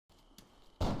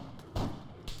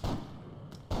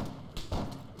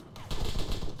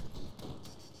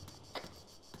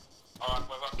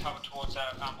cover towards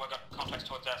our, we've got contacts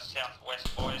towards our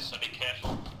southwest, boys, so be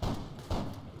careful.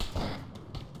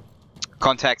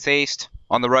 Contacts east,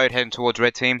 on the road heading towards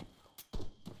red team.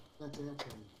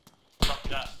 Copy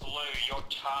that. Blue, your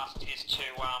task is to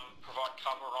provide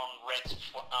cover on red's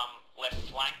left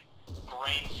flank.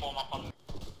 Green, form up on A firm,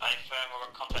 we've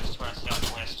got contacts to our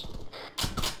southwest.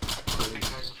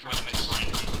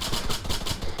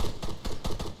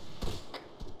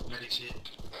 Medics here.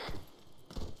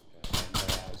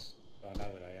 I know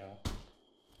where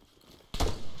they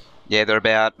are. Yeah, they're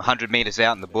about 100 meters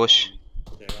out in the bush.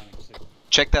 They're running.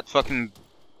 Check that fucking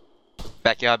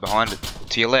backyard behind it,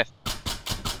 to your left.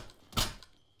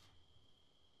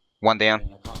 One down.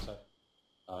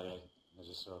 Oh yeah, I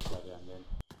just saw it go down then.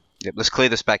 Yep, let's clear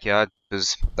this backyard,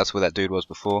 because that's where that dude was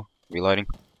before. Reloading.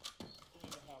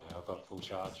 Yeah, I've got full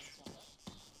charge.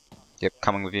 Yep,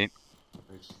 coming with you.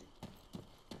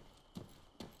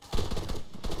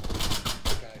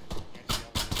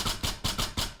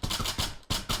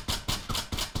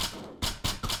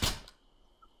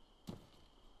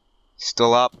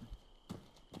 Still up.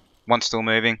 One's still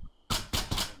moving.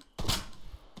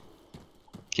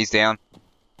 He's down.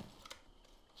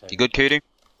 You good, Kudu?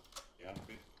 Yeah, I'm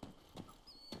good.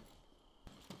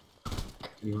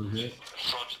 Anyone here?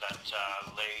 Roger that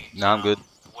lead. No, I'm good.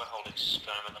 We're holding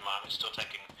firm at the moment, still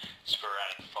taking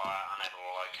sporadic fire, unable to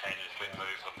locate it. If we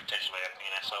move, we're potentially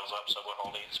opening ourselves up, so we're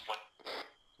holding at this point.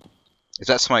 Is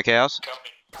that smoke ours? Copy.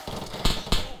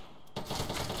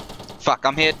 Fuck,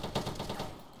 I'm hit.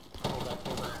 Pull back.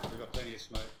 We've got plenty of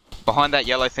smoke. Behind that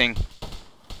yellow thing.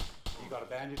 You got a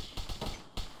bandage?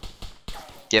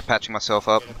 Yeah, patching myself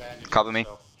up. Get a bandage Cover me.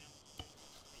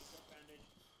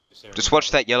 yourself. Just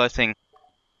watch that yellow thing.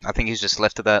 I think he's just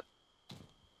left of that.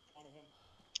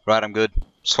 Right, I'm good.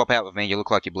 Swap out with me, you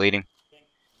look like you're bleeding.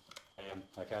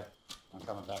 Okay, I'm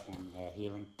coming back and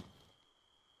healing.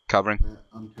 Covering.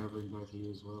 I'm covering both of you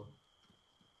as well.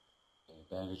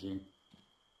 Bandaging.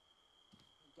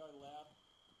 Go loud.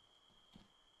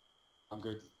 I'm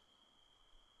good.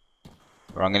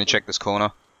 Right, I'm gonna check this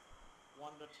corner.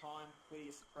 One at a time, clear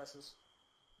your suppressors.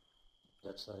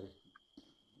 Let's say,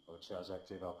 or charge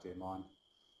active up there, mine.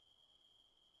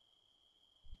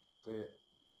 Clear.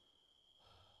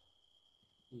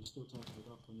 You still taking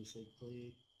it off when you say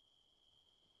clear?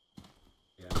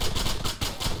 Yeah.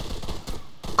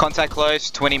 Contact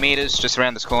close, 20 meters, just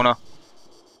around this corner.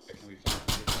 Can we finish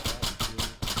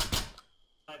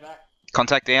Stay back.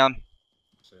 Contact down.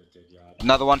 so dead yard.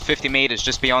 Another one, 50 meters,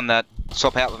 just beyond that.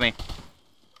 Swap out with me.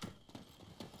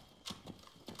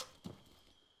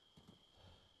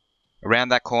 Around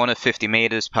that corner, 50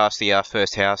 meters past the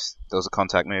first house, there was a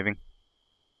contact moving.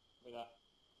 With that.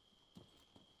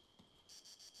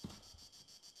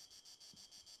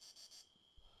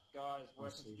 Guys,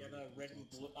 working together. Red and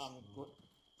blue,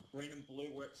 green and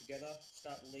blue work together.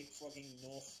 Start leapfrogging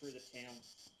north through the town.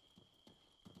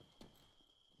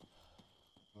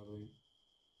 Covering.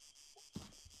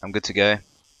 I'm good to go.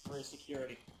 Clear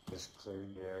security. Just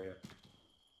clearing the area.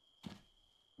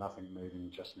 Nothing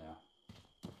moving just now.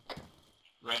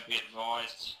 Red, be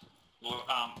advised.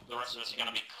 The rest of us are going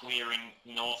to be clearing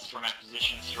north from our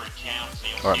position through town, so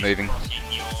you'll Alright, see moving.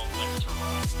 crossing your left to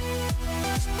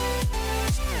right.